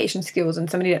communication skills,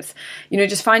 and somebody that's,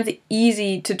 just finds it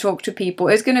easy to talk to people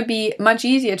is going to be much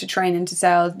easier to train into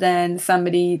sales than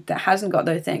somebody that hasn't got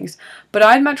those things. But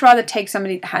I'd much rather take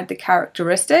somebody that had the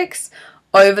characteristics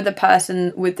over the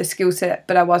person with the skill set,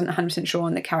 but I wasn't 100% sure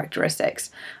on the characteristics.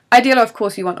 Ideally, of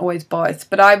course, you want always both,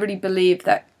 but I really believe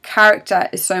that character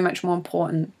is so much more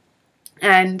important.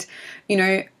 And,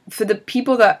 for the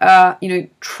people that are,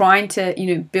 trying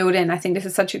to, build in, I think this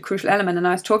is such a crucial element. And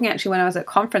I was talking actually when I was at a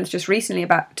conference just recently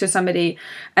to somebody,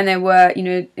 and they were,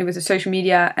 it was a social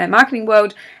media marketing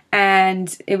world,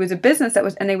 and it was a business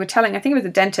and they were telling, I think it was a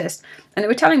dentist, and they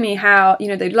were telling me how,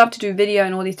 they'd love to do video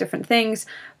and all these different things,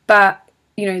 but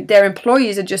their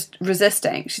employees are just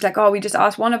resisting. She's like, we just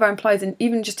asked one of our employees and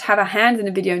even just have her hands in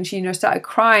the video, and she, started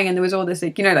crying, and there was all this,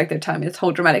 like they're telling me this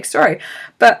whole dramatic story.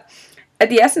 But at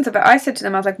the essence of it, I said to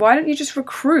them, I was like, why don't you just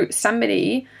recruit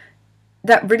somebody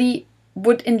that really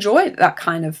would enjoy that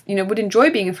kind of, would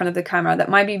enjoy being in front of the camera, that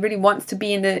maybe really wants to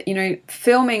be in the,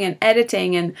 filming and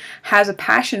editing and has a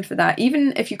passion for that.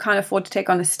 Even if you can't afford to take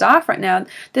on a staff right now,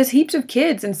 there's heaps of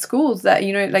kids in schools that,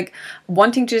 like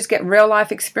wanting to just get real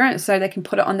life experience so they can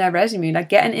put it on their resume, like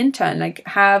get an intern, like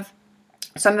have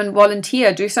someone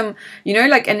volunteer, do some,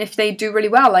 and if they do really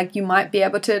well, like you might be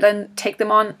able to then take them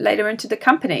on later into the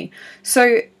company.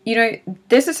 So,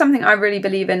 this is something I really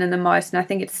believe in the most, and I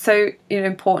think it's so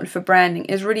important for branding,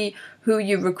 is really who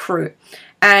you recruit.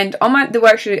 And on the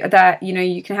worksheet that,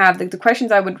 you can have, the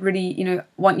questions I would really,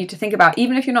 want you to think about,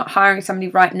 even if you're not hiring somebody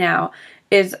right now,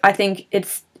 is I think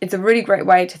it's a really great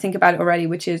way to think about it already,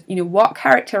 which is, what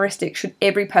characteristics should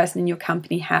every person in your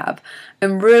company have,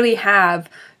 and really have,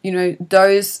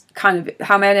 those kind of,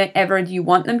 how many ever do you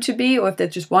want them to be, or if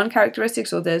there's just one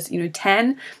characteristics or there's,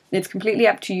 10, it's completely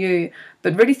up to you.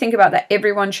 But really think about that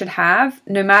everyone should have,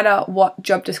 no matter what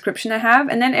job description they have.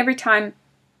 And then every time,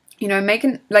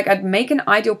 I'd make an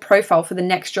ideal profile for the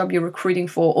next job you're recruiting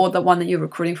for, or the one that you're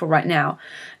recruiting for right now.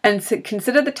 And to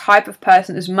consider the type of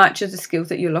person as much as the skills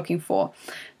that you're looking for.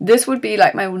 This would be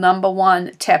like my number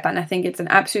one tip, and I think it's an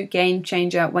absolute game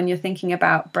changer when you're thinking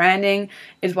about branding.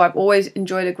 Is why I've always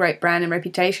enjoyed a great brand and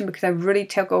reputation, because I really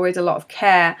took always a lot of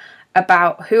care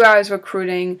about who I was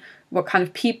recruiting, what kind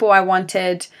of people I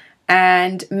wanted,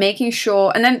 and making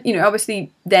sure, and then, obviously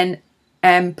then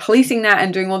policing that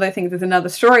and doing all those things is another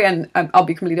story, and I'll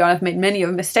be completely honest, I've made many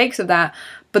mistakes of that,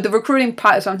 but the recruiting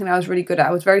part is something I was really good at.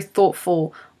 I was very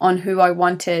thoughtful on who I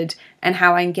wanted and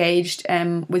how I engaged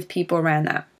with people around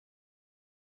that.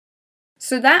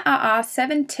 So that are our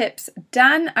 7 tips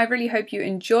done. I really hope you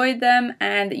enjoyed them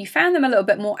and that you found them a little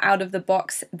bit more out of the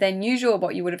box than usual,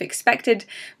 what you would have expected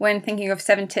when thinking of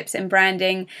 7 tips in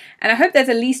branding. And I hope there's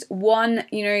at least one,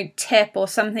 tip or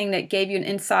something that gave you an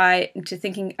insight into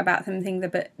thinking about something a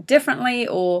bit differently,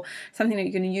 or something that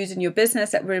you're going to use in your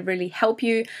business that will really help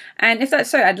you. And if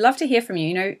that's so, I'd love to hear from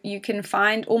you. You can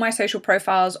find all my social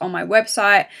profiles on my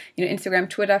website, Instagram,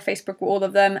 Twitter, Facebook, all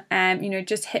of them. And,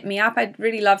 just hit me up. I'd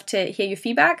really love to hear your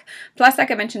feedback. Plus,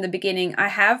 like I mentioned in the beginning, I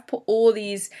have put all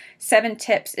these 7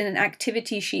 tips in an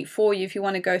activity sheet for you if you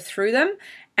want to go through them.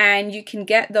 And you can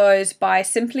get those by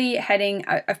simply heading,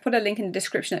 I've put a link in the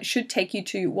description that should take you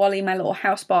to Wally, my little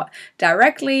housebot,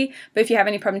 directly. But if you have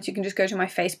any problems, you can just go to my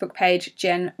Facebook page,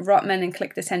 Jen Rotman, and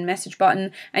click the send message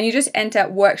button. And you just enter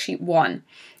worksheet 1.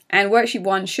 And worksheet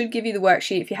 1 should give you the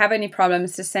worksheet. If you have any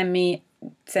problems, just send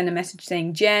a message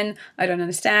saying, Jen, I don't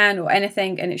understand, or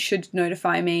anything, and it should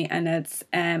notify me, and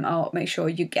I'll make sure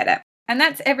you get it. And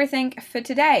that's everything for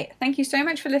today. Thank you so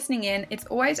much for listening in. It's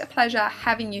always a pleasure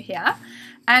having you here.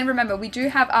 And remember, we do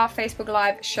have our Facebook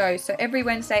Live show. So every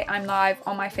Wednesday, I'm live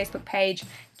on my Facebook page,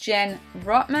 Jen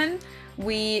Rotman.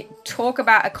 We talk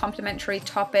about a complimentary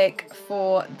topic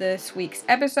for this week's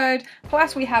episode.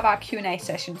 Plus, we have our Q&A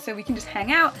session, so we can just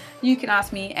hang out. You can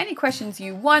ask me any questions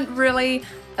you want, really,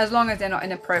 as long as they're not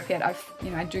inappropriate. I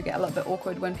do get a little bit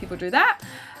awkward when people do that.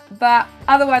 But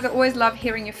otherwise, I always love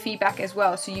hearing your feedback as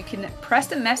well. So you can press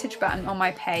the message button on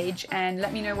my page and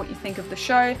let me know what you think of the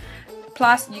show.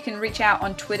 Plus, you can reach out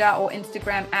on Twitter or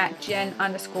Instagram at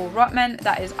Jen_Rotman.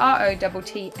 That is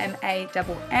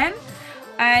ROTTMANN.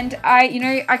 And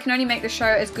I can only make the show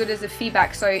as good as the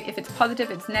feedback. So if it's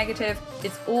positive, it's negative,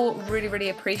 it's all really, really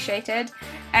appreciated.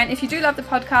 And if you do love the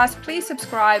podcast, please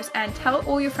subscribe and tell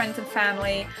all your friends and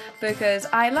family, because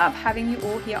I love having you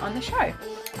all here on the show.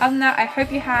 Other than that, I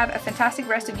hope you have a fantastic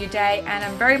rest of your day, and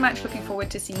I'm very much looking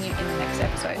forward to seeing you in the next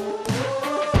episode.